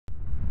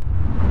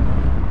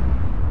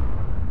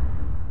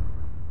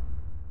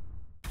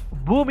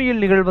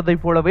பூமியில்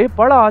நிகழ்வதைப் போலவே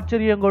பல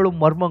ஆச்சரியங்களும்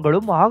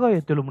மர்மங்களும்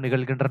ஆகாயத்திலும்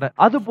நிகழ்கின்றன.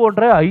 அது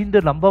போன்ற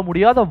 5 நம்ப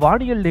முடியாத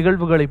வானியல்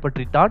நிகழ்வுகளை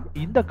பற்றித்தான்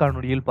இந்த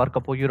காணொளியில்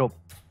பார்க்க போகிறோம்.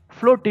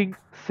 Floating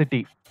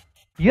city.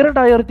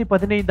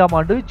 2015ஆம்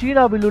ஆண்டு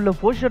சீனாவில் உள்ள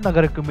போஷன்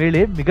நகருக்கு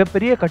மேலே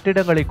மிகப்பெரிய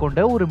கட்டிடங்களை கொண்ட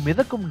ஒரு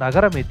மிதக்கும்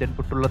நகரமே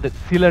தென்பட்டுள்ளது.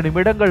 சில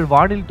நிமிடங்கள்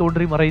வானில்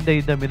தோன்றி மறைந்த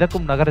இந்த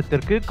மிதக்கும்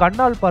நகரத்திற்கு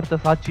கண்ணால் பார்த்த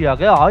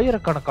சாட்சியாக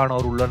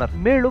ஆயிரக்கணக்கானோர் உள்ளனர்.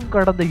 மேலும்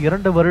கடந்த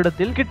 2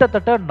 வருடத்தில்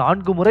கிட்டத்தட்ட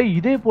 4 முறை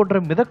இதே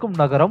போன்ற மிதக்கும்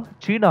நகரம்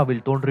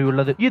சீனாவில்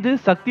தோன்றியுள்ளது. இது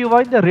சக்தி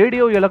வாய்ந்த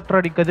ரேடியோ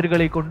எலக்ட்ரானிக்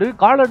கதிர்களை கொண்டு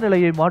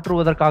காலநிலையை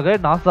மாற்றுவதற்காக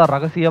நாசா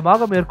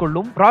ரகசியமாக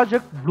மேற்கொள்ளும்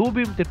ப்ராஜெக்ட்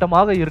ப்ளூபீம்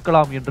திட்டமாக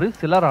இருக்கலாம் என்று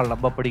சிலரால்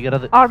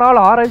நம்பப்படுகிறது.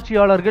 ஆனால்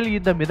ஆராய்ச்சியாளர்கள்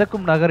இந்த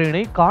மிதக்கும்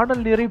நகரினை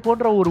காணல் நீரை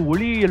போன்ற ஒரு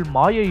ஒளியியல்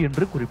மாயை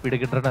என்று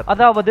குறிப்பிடுகின்றனர்.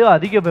 அதாவது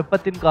அதிக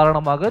வெப்பத்தின்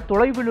காரணமாக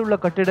தொலைவில் உள்ள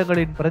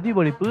கட்டிடங்களின்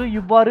பிரதிபலிப்பு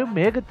இவ்வாறு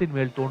மேகத்தின்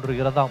மேல்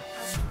தோன்றுகிறதாம்.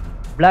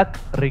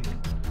 Black ring.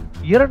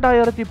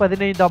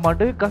 2015ஆம்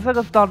ஆண்டு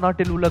கசகஸ்தான்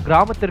நாட்டில் உள்ள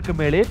கிராமத்திற்கு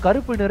மேலே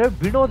கருப்பு நிற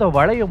வினோத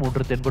வளையம்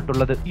ஒன்று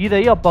தென்பட்டுள்ளது. இதை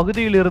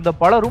அப்பகுதியில் இருந்த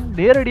பலரும்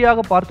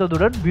நேரடியாக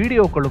பார்த்ததுடன்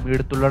வீடியோக்களும்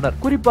எடுத்துள்ளனர்.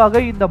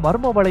 குறிப்பாக இந்த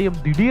மர்ம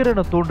வளையம்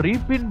திடீரென தோன்றி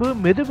பின்பு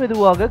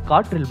மெதுமெதுவாக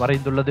காற்றில்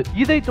மறைந்துள்ளது.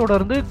 இதைத்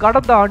தொடர்ந்து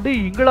கடந்த ஆண்டு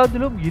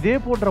இங்கிலாந்திலும் இதே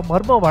போன்ற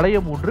மர்ம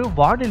வளையம் ஒன்று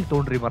வானில்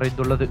தோன்றி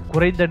மறைந்துள்ளது.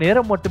 குறைந்த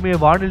நேரம் மட்டுமே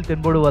வானில்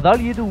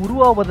தென்படுவதால் இது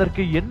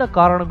உருவாவதற்கு என்ன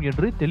காரணம்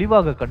என்று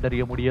தெளிவாக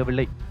கண்டறிய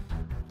முடியவில்லை.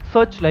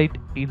 சர்ச் லைட்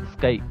இன்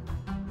ஸ்கை.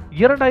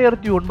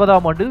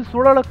 2009ஆம் ஆண்டு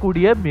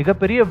சுழலக்கூடிய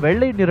மிகப்பெரிய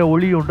வெள்ளை நிற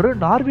ஒளி ஒன்று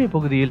நார்வே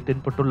பகுதியில்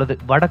தென்பட்டுள்ளது.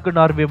 வடக்கு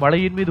நார்வே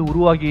மலையின் மீது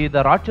உருவாகிய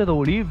இந்த ராட்சத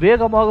ஒளி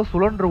வேகமாக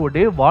சுழன்று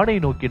கொண்டே வானை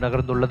நோக்கி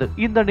நகர்ந்துள்ளது.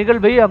 இந்த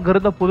நிகழ்வை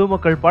அங்கிருந்த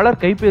பொதுமக்கள்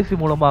பலர் கைபேசி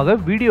மூலமாக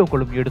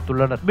வீடியோக்களும்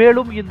எடுத்துள்ளனர்.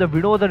 மேலும் இந்த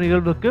வினோத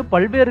நிகழ்வுக்கு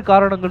பல்வேறு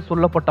காரணங்கள்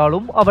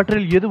சொல்லப்பட்டாலும்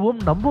அவற்றில்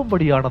எதுவும்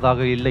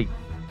நம்பும்படியானதாக இல்லை.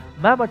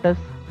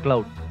 மேமட்டஸ்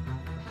கிளவுட்.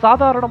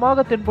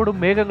 சாதாரணமாக தென்படும்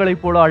மேகங்களைப்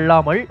போல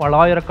அல்லாமல்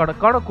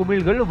பலாயிரக்கணக்கான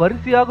குமிழ்கள்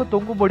வரிசையாக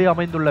தொங்கும்படி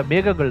அமைந்துள்ள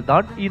மேகங்கள்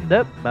தான்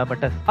இந்த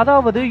மேமட்டஸ்.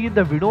 அதாவது இந்த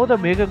வினோத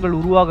மேகங்கள்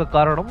உருவாக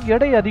காரணம்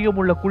எடை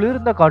அதிகமுள்ள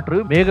குளிர்ந்த காற்று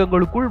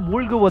மேகங்களுக்குள்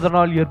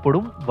மூழ்குவதனால்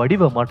ஏற்படும்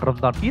வடிவ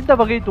மாற்றம் தான். இந்த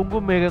வகை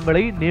தொங்கும்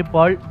மேகங்களை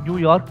நேபாள்,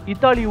 நியூயார்க்,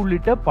 இத்தாலி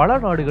உள்ளிட்ட பல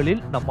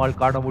நாடுகளில் நம்மால்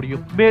காண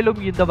முடியும்.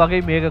 மேலும் இந்த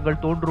வகை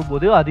மேகங்கள் தோன்றும்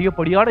போது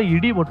அதிகப்படியான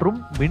இடி மற்றும்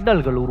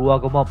மின்னல்கள்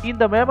உருவாகுமாம்.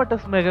 இந்த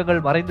மேமட்டஸ்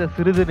மேகங்கள் மறைந்த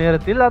சிறிது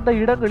நேரத்தில் அந்த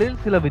இடங்களில்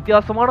சில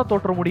வித்தியாசமான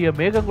தோற்றமுடைய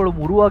மேகங்களும்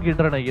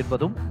உருவாகின்றன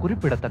என்பதும்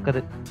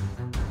குறிப்பிடத்தக்கது.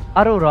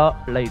 அரோரா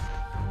லைட்ஸ்.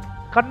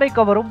 கண்ணை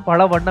கவரும்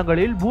பல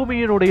வண்ணங்களில்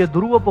பூமியினுடைய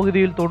துருவ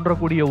பகுதியில்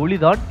தோன்றக்கூடிய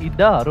ஒளிதான்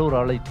இந்த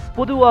அரோரா லைட்ஸ்.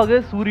 பொதுவாக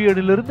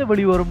சூரியனிலிருந்து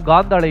வெளிவரும்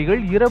காந்த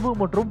அலைகள் இரவு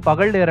மற்றும்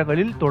பகல்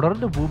நேரங்களில்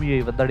தொடர்ந்து பூமியை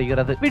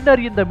வந்தடைகிறது.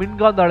 பின்னர் இந்த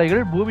மின்காந்த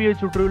அலைகள் பூமியை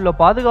சுற்றியுள்ள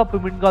பாதுகாப்பு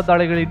மின்காந்த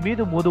அலைகளின்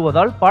மீது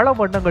மோதுவதால் பல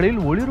வண்ணங்களில்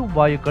ஒளிரும்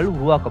வாயுக்கள்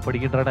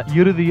உருவாக்கப்படுகின்றன.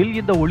 இறுதியில்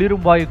இந்த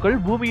ஒளிரும் வாயுக்கள்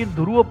பூமியின்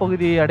துருவ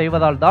பகுதியை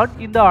அடைவதால் தான்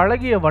இந்த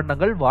அழகிய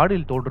வண்ணங்கள்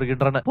வானில்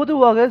தோன்றுகின்றன.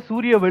 பொதுவாக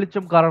சூரிய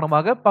வெளிச்சம்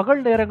காரணமாக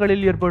பகல்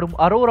நேரங்களில் ஏற்படும்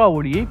அரோரா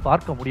ஒளியை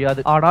பார்க்க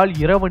முடியாது. ஆனால்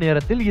இரவு நேரத்தில்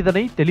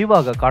இதனை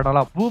தெளிவாக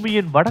காணலாம்.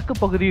 பூமியின் வடக்கு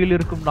பகுதியில்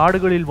இருக்கும்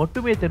நாடுகளில்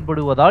மட்டுமே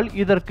தென்படுவதால்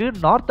இதற்கு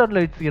நார்த்தன்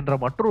லைட்ஸ் என்ற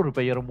மற்றொரு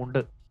பெயரும்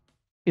உண்டு.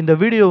 இந்த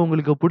வீடியோ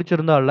உங்களுக்கு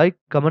பிடிச்சிருந்தா லைக்,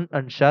 கமெண்ட்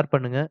அண்ட் ஷேர்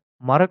பண்ணுங்க.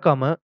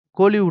 மறக்காம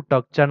கோலிவுட்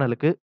டாக்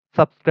சேனலுக்கு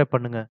சப்ஸ்கிரைப்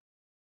பண்ணுங்க.